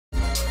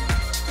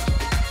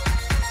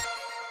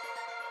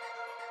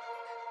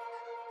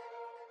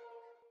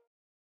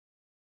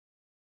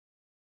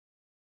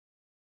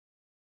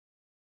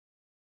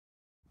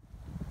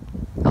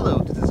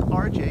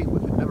RJ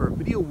with another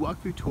video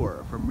walkthrough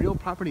tour from Real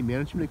Property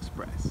Management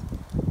Express.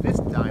 This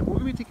time we're going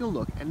to be taking a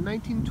look at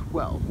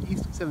 1912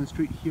 East 7th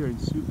Street here in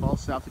Sioux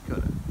Falls, South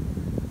Dakota.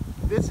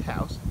 This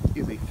house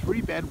is a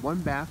 3-bed,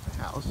 1-bath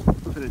house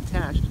with an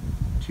attached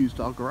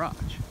 2-stall garage.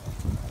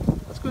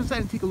 Let's go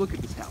inside and take a look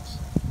at this house.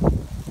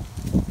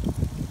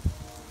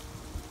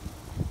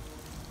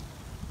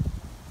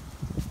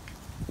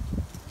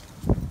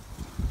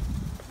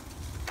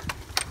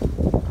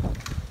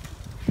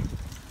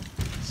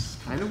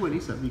 Kind of windy,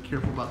 so be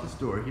careful about this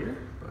door here.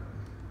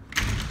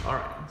 All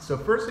right, so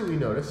first thing we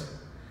notice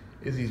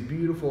is these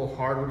beautiful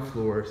hardwood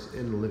floors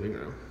in the living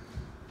room.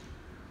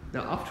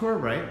 Now off to our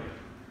right,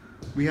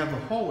 we have a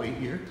hallway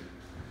here.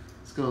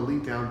 It's going to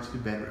lead down to the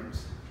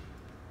bedrooms.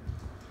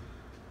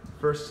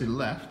 First to the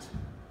left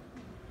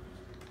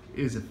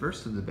is the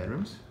first of the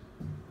bedrooms,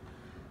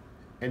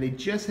 and they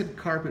just had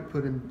carpet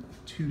put in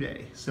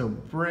today, so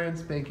brand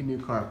spanking new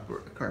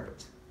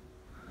carpet.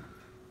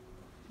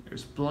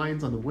 There's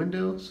blinds on the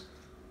windows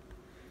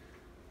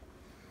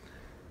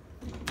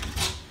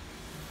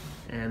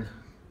and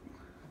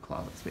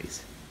closet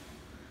space.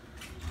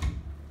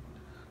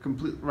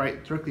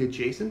 Directly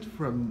adjacent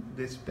from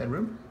this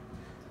bedroom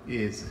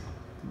is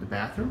the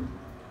bathroom.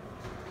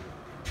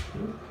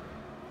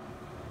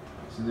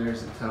 So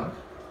there's a tub.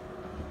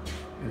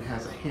 It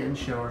has a hand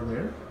shower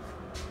there.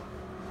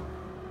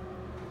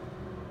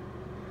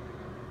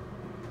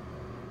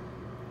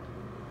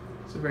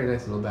 It's a very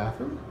nice little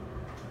bathroom.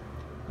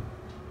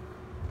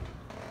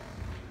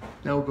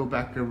 Now we'll go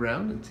back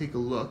around and take a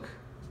look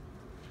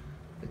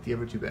at the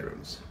other 2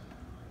 bedrooms.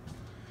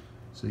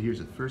 So here's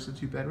the first of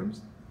 2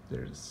 bedrooms.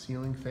 There's a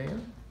ceiling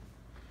fan,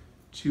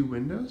 2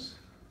 windows.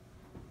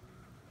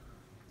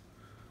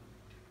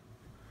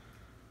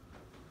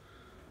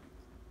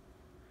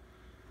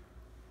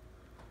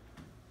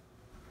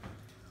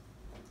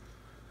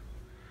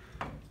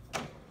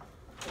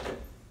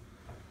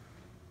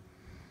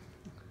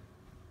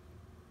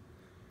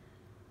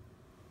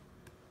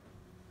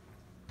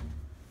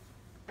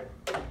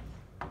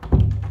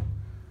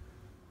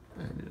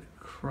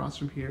 Across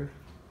from here,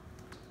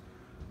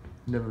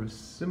 another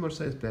similar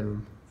sized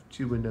bedroom,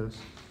 2 windows,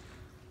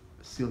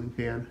 a ceiling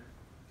fan,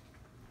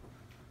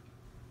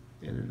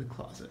 and in the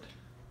closet.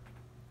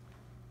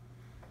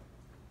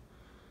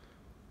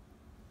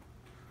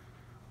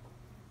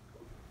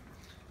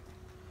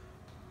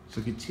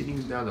 So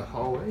continuing down the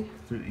hallway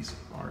through these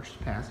arched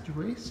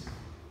passageways,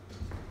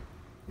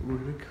 we're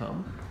going to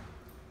come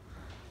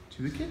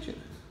to the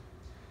kitchen.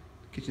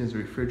 The kitchen has a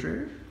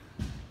refrigerator,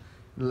 an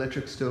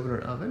electric stove and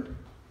an oven,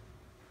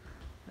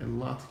 and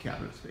lots of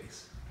cabinet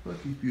space. Look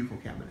at these beautiful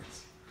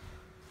cabinets.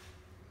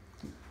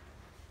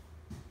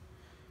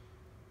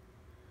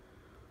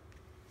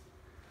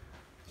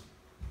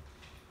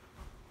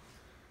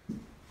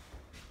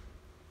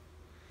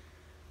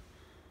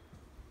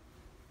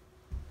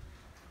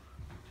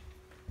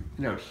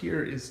 Now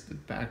here is the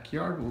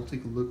backyard. We'll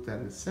take a look at that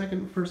in a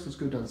second. First, let's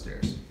go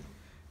downstairs.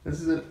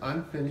 This is an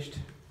unfinished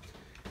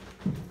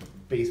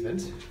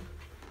basement.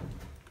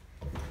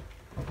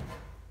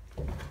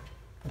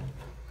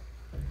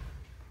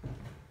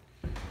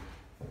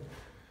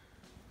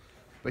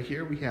 But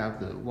here we have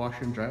the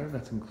washer and dryer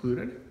that's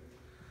included.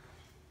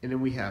 And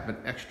then we have an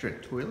extra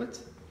toilet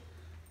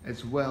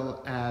as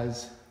well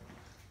as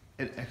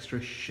an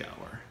extra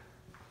shower.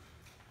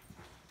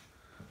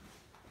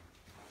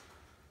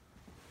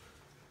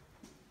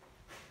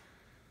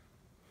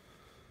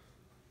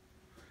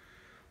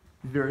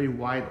 Very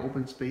wide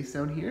open space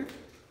down here.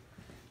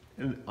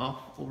 And off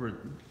over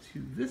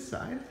to this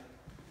side,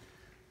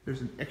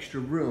 there's an extra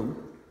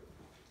room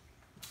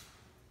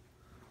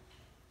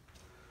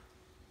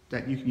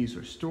that you can use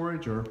for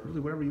storage or really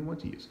whatever you want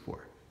to use it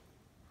for.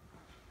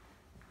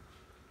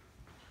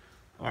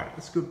 All right,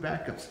 let's go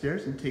back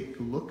upstairs and take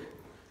a look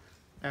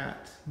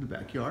at the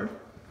backyard.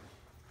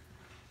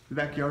 The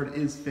backyard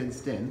is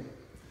fenced in.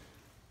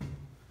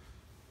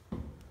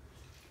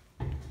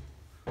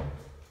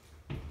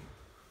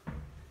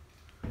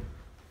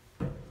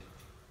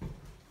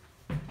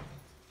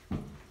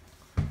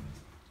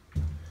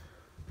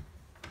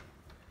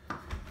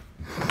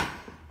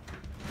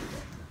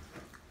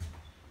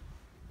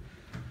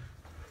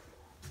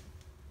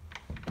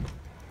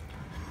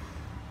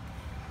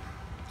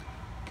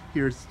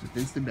 Here's the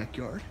fenced-in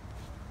backyard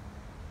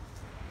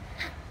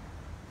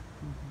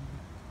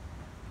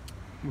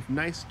with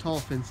nice tall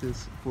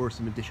fences for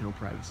some additional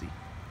privacy.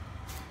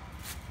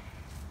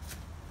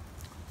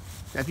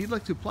 Now, if you'd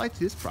like to apply to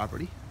this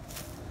property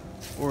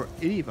or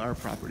any of our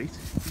properties,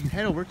 you can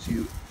head over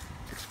to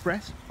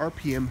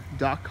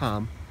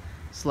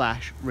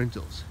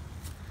expressrpm.com/rentals.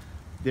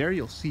 There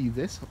you'll see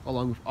this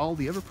along with all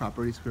the other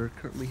properties we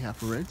currently have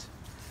for rent,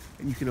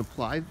 and you can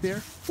apply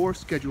there or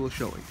schedule a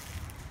showing.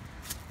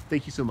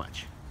 Thank you so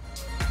much.